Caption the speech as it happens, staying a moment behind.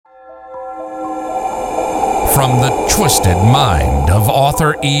from the twisted mind of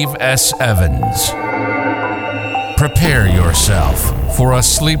author Eve S. Evans. Prepare yourself for a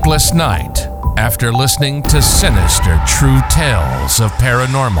sleepless night after listening to sinister true tales of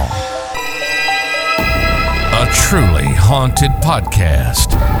paranormal. A truly haunted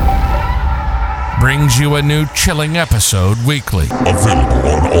podcast brings you a new chilling episode weekly. Available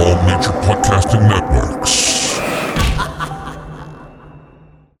on all major podcasting networks.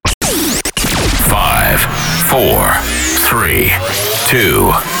 5, 4, 3,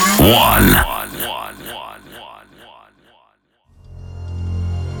 2, 1.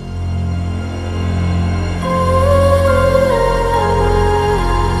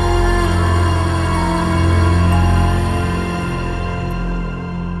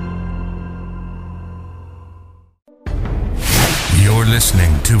 You're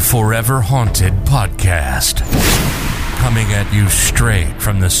listening to Forever Haunted Podcast, coming at you straight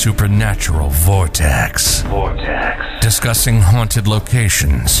from the supernatural vortex. Discussing haunted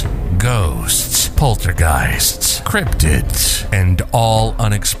locations, ghosts, poltergeists, cryptids, and all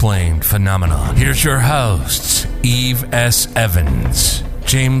unexplained phenomena. Here's your hosts, Eve S. Evans,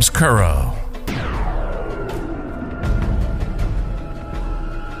 James Currow.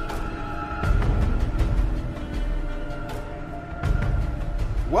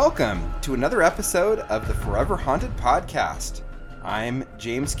 Welcome to another episode of the Forever Haunted Podcast. I'm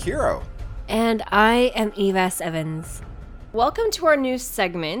James Currow. And I am Eve S. Evans. Welcome to our new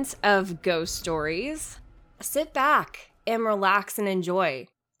segment of Ghost Stories. Sit back and relax and enjoy,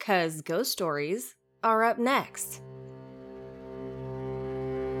 because Ghost Stories are up next.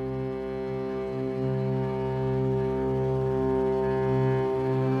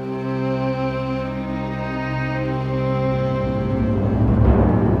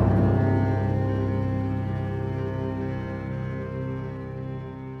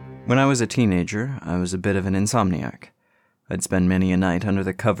 When I was a teenager, I was a bit of an insomniac. I'd spend many a night under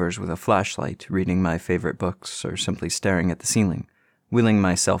the covers with a flashlight, reading my favorite books, or simply staring at the ceiling, willing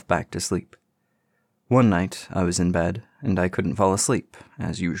myself back to sleep. One night, I was in bed, and I couldn't fall asleep,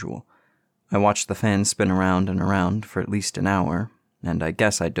 as usual. I watched the fan spin around and around for at least an hour, and I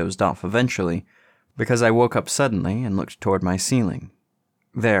guess I dozed off eventually, because I woke up suddenly and looked toward my ceiling.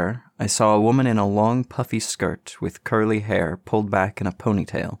 There, I saw a woman in a long, puffy skirt with curly hair pulled back in a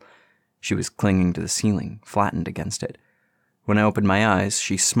ponytail. She was clinging to the ceiling, flattened against it. When I opened my eyes,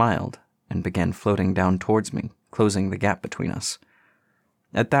 she smiled and began floating down towards me, closing the gap between us.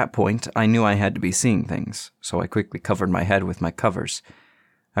 At that point, I knew I had to be seeing things, so I quickly covered my head with my covers.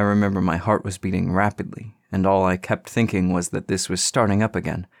 I remember my heart was beating rapidly, and all I kept thinking was that this was starting up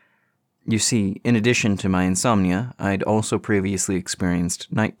again. You see, in addition to my insomnia, I'd also previously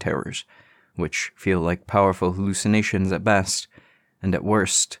experienced night terrors, which feel like powerful hallucinations at best, and at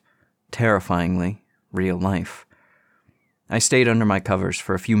worst, terrifyingly, real life. I stayed under my covers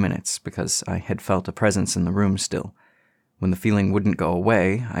for a few minutes because I had felt a presence in the room still. When the feeling wouldn't go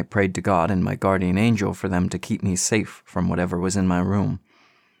away, I prayed to God and my guardian angel for them to keep me safe from whatever was in my room.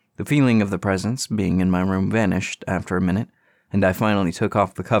 The feeling of the presence being in my room vanished after a minute, and I finally took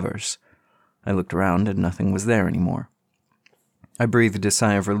off the covers. I looked around and nothing was there anymore. I breathed a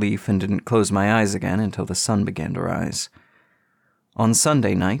sigh of relief and didn't close my eyes again until the sun began to rise. On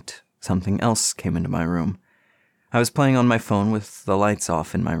Sunday night, something else came into my room. I was playing on my phone with the lights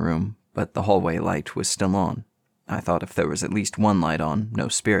off in my room, but the hallway light was still on. I thought if there was at least one light on, no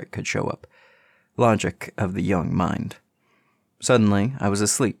spirit could show up. Logic of the young mind. Suddenly, I was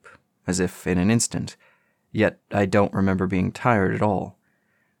asleep, as if in an instant, yet I don't remember being tired at all.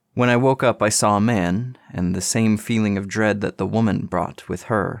 When I woke up, I saw a man, and the same feeling of dread that the woman brought with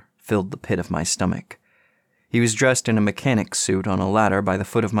her filled the pit of my stomach. He was dressed in a mechanic's suit on a ladder by the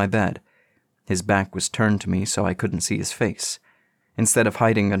foot of my bed. His back was turned to me so I couldn't see his face. Instead of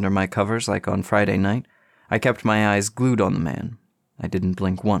hiding under my covers like on Friday night, I kept my eyes glued on the man. I didn't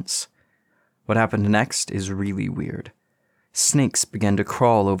blink once. What happened next is really weird. Snakes began to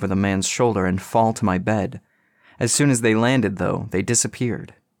crawl over the man's shoulder and fall to my bed. As soon as they landed, though, they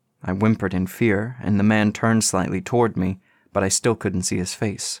disappeared. I whimpered in fear, and the man turned slightly toward me, but I still couldn't see his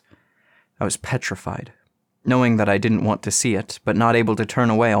face. I was petrified, knowing that I didn't want to see it, but not able to turn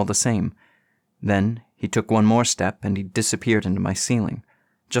away all the same. Then he took one more step, and he disappeared into my ceiling.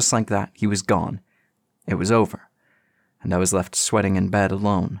 Just like that, he was gone. It was over, and I was left sweating in bed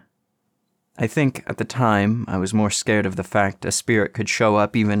alone. I think, at the time, I was more scared of the fact a spirit could show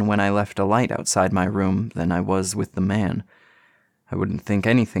up even when I left a light outside my room than I was with the man. I wouldn't think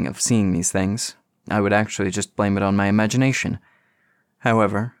anything of seeing these things. I would actually just blame it on my imagination.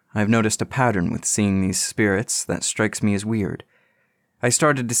 However, I've noticed a pattern with seeing these spirits that strikes me as weird. I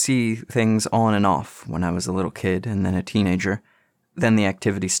started to see things on and off when I was a little kid and then a teenager. Then the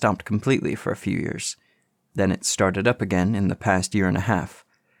activity stopped completely for a few years. Then it started up again in the past year and a half.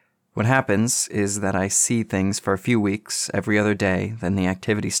 What happens is that I see things for a few weeks, every other day, then the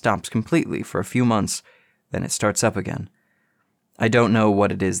activity stops completely for a few months, then it starts up again. I don't know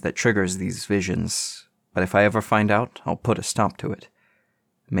what it is that triggers these visions, but if I ever find out, I'll put a stop to it.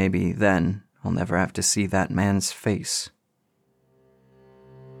 Maybe then I'll never have to see that man's face.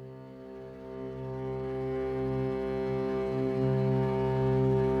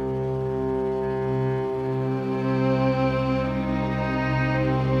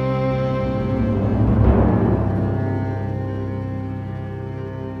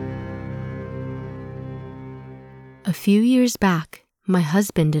 A few years back, my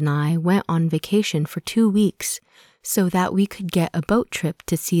husband and I went on vacation for 2 weeks so that we could get a boat trip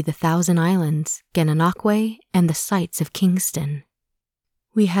to see the Thousand Islands, Gananoque, and the sights of Kingston.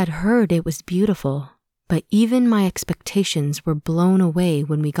 We had heard it was beautiful, but even my expectations were blown away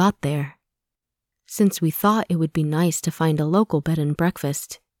when we got there. Since we thought it would be nice to find a local bed and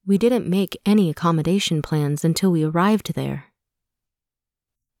breakfast, we didn't make any accommodation plans until we arrived there.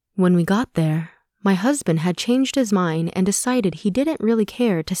 When we got there, my husband had changed his mind and decided he didn't really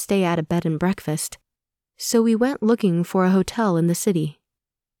care to stay at a bed and breakfast, so we went looking for a hotel in the city.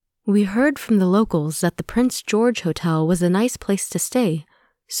 We heard from the locals that the Prince George Hotel was a nice place to stay,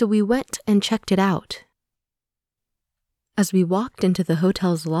 so we went and checked it out. As we walked into the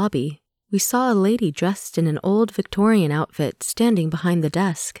hotel's lobby, we saw a lady dressed in an old Victorian outfit standing behind the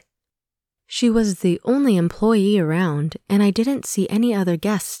desk. She was the only employee around, and I didn't see any other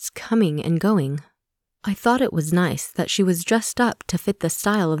guests coming and going. I thought it was nice that she was dressed up to fit the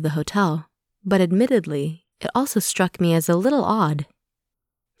style of the hotel, but admittedly, it also struck me as a little odd.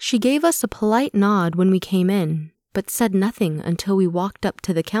 She gave us a polite nod when we came in, but said nothing until we walked up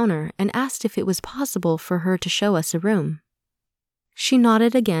to the counter and asked if it was possible for her to show us a room. She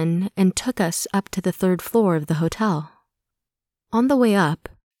nodded again and took us up to the 3rd floor of the hotel. On the way up,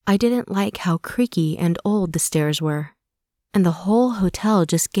 I didn't like how creaky and old the stairs were, and the whole hotel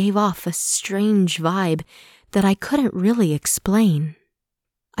just gave off a strange vibe that I couldn't really explain.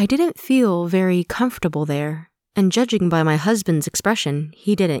 I didn't feel very comfortable there, and judging by my husband's expression,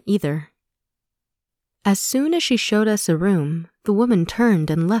 he didn't either. As soon as she showed us a room, the woman turned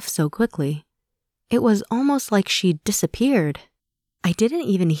and left so quickly. It was almost like she disappeared. I didn't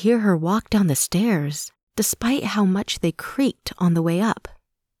even hear her walk down the stairs, despite how much they creaked on the way up.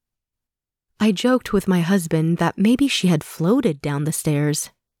 I joked with my husband that maybe she had floated down the stairs.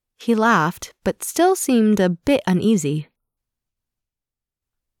 He laughed, but still seemed a bit uneasy.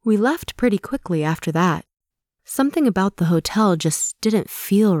 We left pretty quickly after that. Something about the hotel just didn't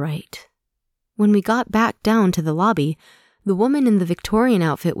feel right. When we got back down to the lobby, the woman in the Victorian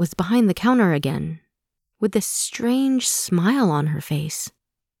outfit was behind the counter again, with this strange smile on her face.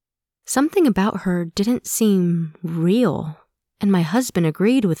 Something about her didn't seem real, and my husband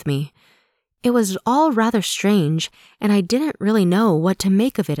agreed with me. It was all rather strange, and I didn't really know what to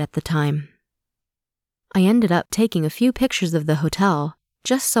make of it at the time. I ended up taking a few pictures of the hotel,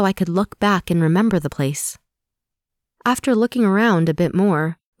 just so I could look back and remember the place. After looking around a bit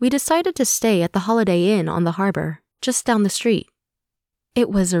more, we decided to stay at the Holiday Inn on the harbor, just down the street.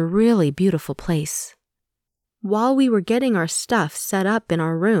 It was a really beautiful place. While we were getting our stuff set up in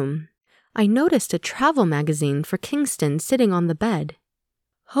our room, I noticed a travel magazine for Kingston sitting on the bed.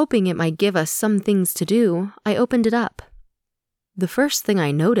 Hoping it might give us some things to do, I opened it up. The first thing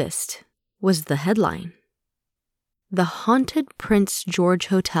I noticed was the headline. The Haunted Prince George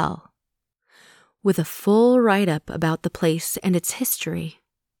Hotel, with a full write-up about the place and its history.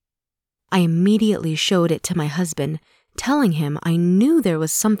 I immediately showed it to my husband, telling him I knew there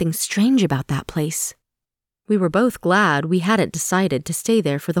was something strange about that place. We were both glad we hadn't decided to stay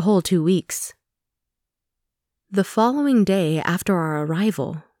there for the whole 2 weeks. The following day after our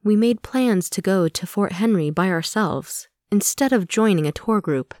arrival, we made plans to go to Fort Henry by ourselves instead of joining a tour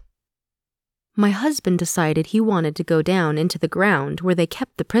group. My husband decided he wanted to go down into the ground where they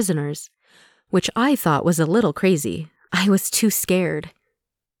kept the prisoners, which I thought was a little crazy. I was too scared.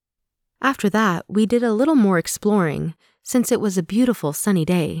 After that, we did a little more exploring, since it was a beautiful sunny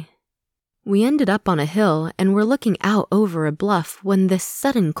day. We ended up on a hill and were looking out over a bluff when this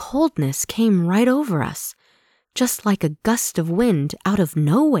sudden coldness came right over us, just like a gust of wind out of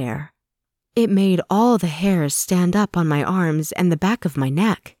nowhere. It made all the hairs stand up on my arms and the back of my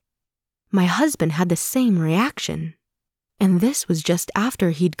neck. My husband had the same reaction. And this was just after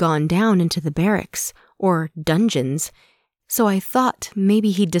he'd gone down into the barracks, or dungeons, so I thought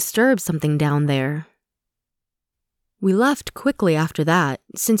maybe he'd disturbed something down there. We left quickly after that,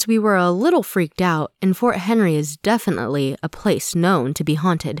 since we were a little freaked out, and Fort Henry is definitely a place known to be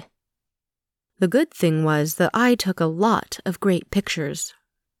haunted. The good thing was that I took a lot of great pictures.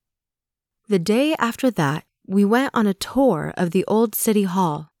 The day after that, we went on a tour of the old City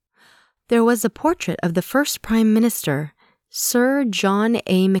Hall. There was a portrait of the first Prime Minister, Sir John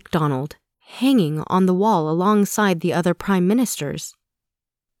A. Macdonald, hanging on the wall alongside the other Prime Ministers.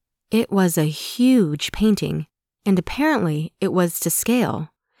 It was a huge painting, and apparently it was to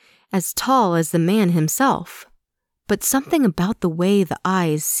scale, as tall as the man himself. But something about the way the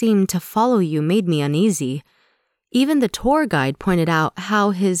eyes seemed to follow you made me uneasy. Even the tour guide pointed out how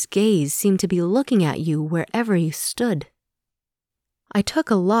his gaze seemed to be looking at you wherever you stood. I took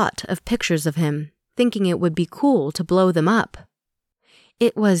a lot of pictures of him, thinking it would be cool to blow them up.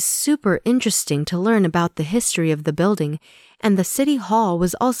 It was super interesting to learn about the history of the building, and the City Hall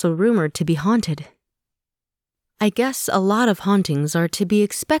was also rumored to be haunted. I guess a lot of hauntings are to be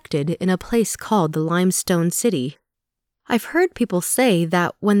expected in a place called the Limestone City. I've heard people say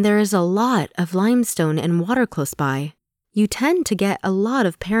that when there is a lot of limestone and water close by, you tend to get a lot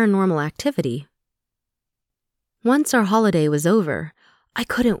of paranormal activity. Once our holiday was over, I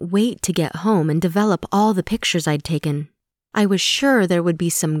couldn't wait to get home and develop all the pictures I'd taken. I was sure there would be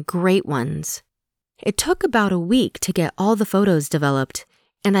some great ones. It took about a week to get all the photos developed,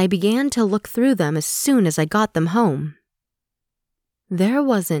 and I began to look through them as soon as I got them home. There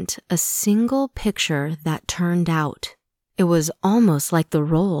wasn't a single picture that turned out. It was almost like the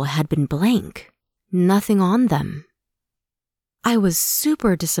roll had been blank, nothing on them. I was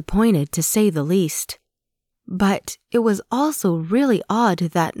super disappointed, to say the least. But it was also really odd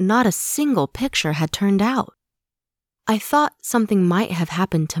that not a single picture had turned out. I thought something might have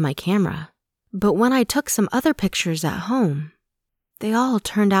happened to my camera, but when I took some other pictures at home, they all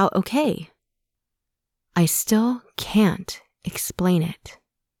turned out okay. I still can't explain it.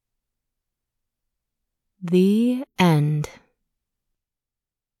 The end.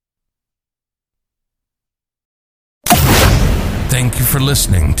 Thank you for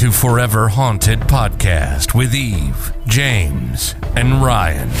listening to Forever Haunted Podcast with Eve, James, and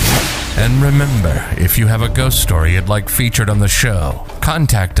Ryan. And remember, if you have a ghost story you'd like featured on the show,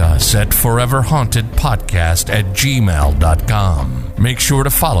 contact us at foreverhauntedpodcast@gmail.com. Make sure to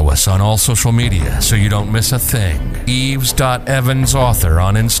follow us on all social media so you don't miss a thing. Eves.EvansAuthor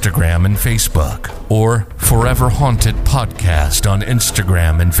on Instagram and Facebook, or Forever Haunted Podcast on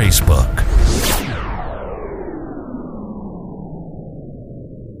Instagram and Facebook.